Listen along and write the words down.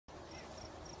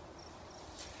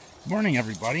Morning,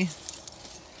 everybody.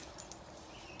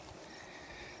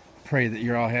 Pray that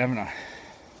you're all having a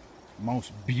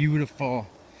most beautiful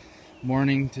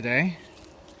morning today.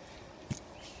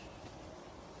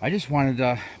 I just wanted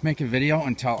to make a video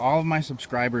and tell all of my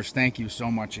subscribers thank you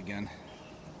so much again.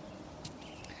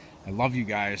 I love you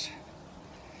guys.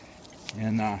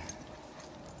 And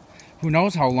who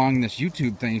knows how long this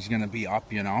YouTube thing is going to be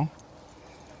up, you know.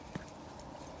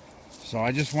 So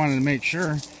I just wanted to make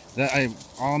sure that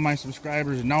all of my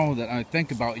subscribers know that I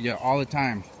think about you all the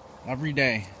time, every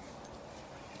day.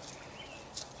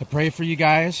 I pray for you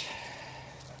guys.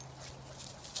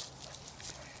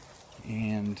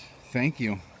 And thank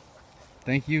you.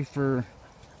 Thank you for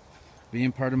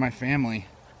being part of my family.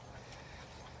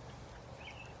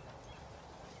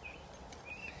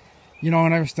 You know,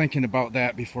 and I was thinking about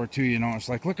that before too, you know, it's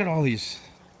like, look at all these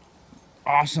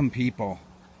awesome people,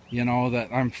 you know, that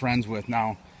I'm friends with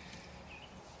now.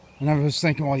 And I was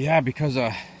thinking, well, yeah, because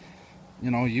of, you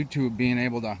know, YouTube being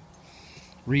able to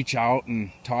reach out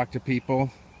and talk to people,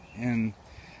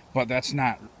 but that's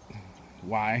not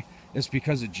why. It's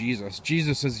because of Jesus.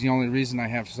 Jesus is the only reason I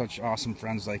have such awesome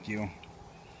friends like you.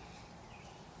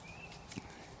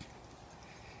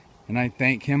 And I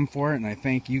thank him for it, and I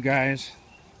thank you guys.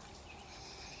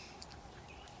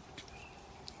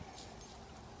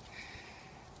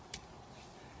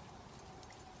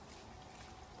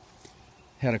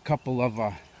 Had a couple of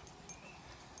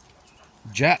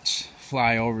jets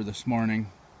fly over this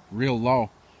morning, real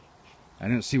low. I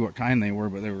didn't see what kind they were,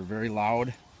 but they were very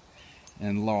loud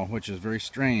and low, which is very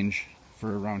strange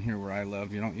for around here where I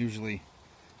live. You don't usually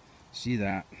see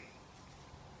that.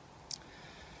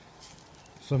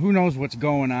 So who knows what's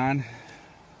going on.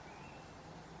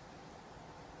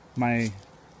 My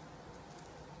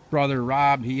brother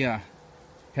Rob, he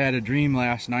had a dream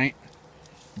last night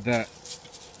that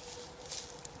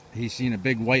he seen a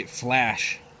big white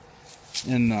flash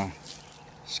in the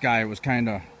sky. It was kind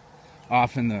of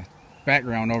off in the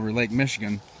background over Lake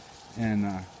Michigan,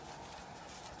 and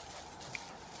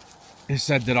it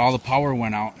said that all the power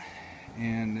went out.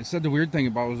 And it said the weird thing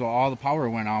about it was all the power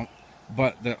went out,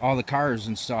 but all the cars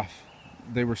and stuff,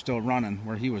 they were still running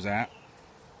where he was at.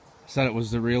 Said it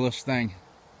was the realest thing.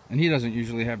 And he doesn't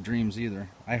usually have dreams either.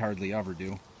 I hardly ever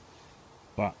do.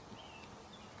 But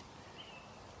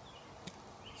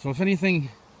so if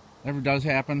anything ever does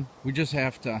happen, we just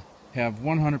have to have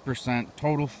 100%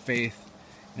 total faith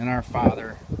in our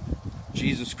Father,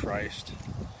 Jesus Christ,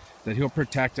 that he'll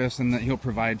protect us and that he'll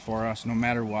provide for us no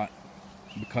matter what,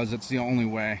 because it's the only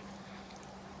way.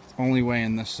 It's the only way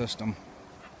in this system.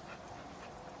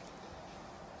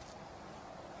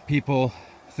 People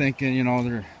thinking, you know,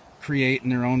 they're creating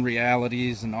their own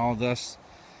realities and all this.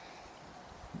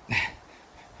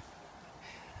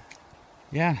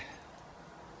 Yeah.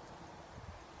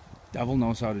 Devil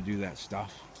knows how to do that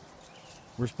stuff.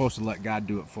 We're supposed to let God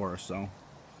do it for us, so.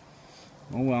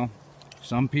 Oh well.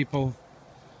 Some people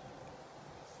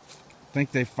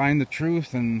think they find the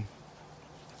truth and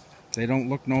they don't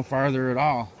look no farther at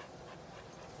all.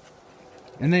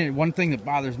 And then one thing that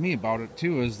bothers me about it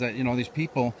too is that, you know, these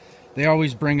people, they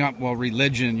always bring up, well,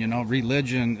 religion, you know,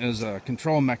 religion is a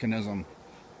control mechanism,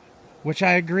 which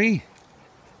I agree.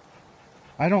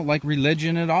 I don't like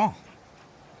religion at all.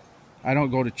 I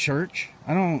don't go to church.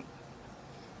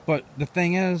 But the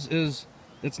thing is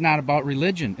it's not about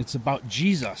religion. It's about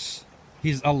Jesus.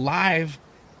 He's alive,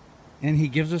 and he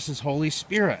gives us his Holy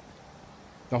Spirit.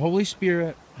 The Holy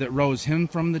Spirit that rose him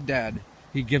from the dead,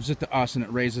 he gives it to us, and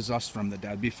it raises us from the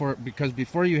dead. Because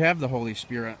before you have the Holy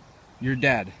Spirit, you're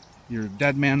dead. You're a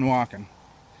dead man walking.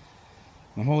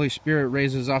 The Holy Spirit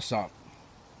raises us up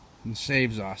and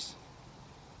saves us.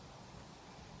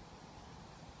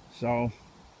 So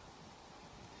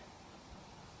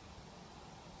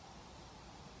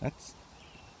that's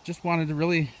just wanted to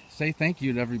really say thank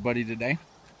you to everybody today,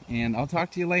 and I'll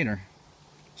talk to you later.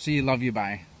 See you, love you,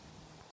 bye.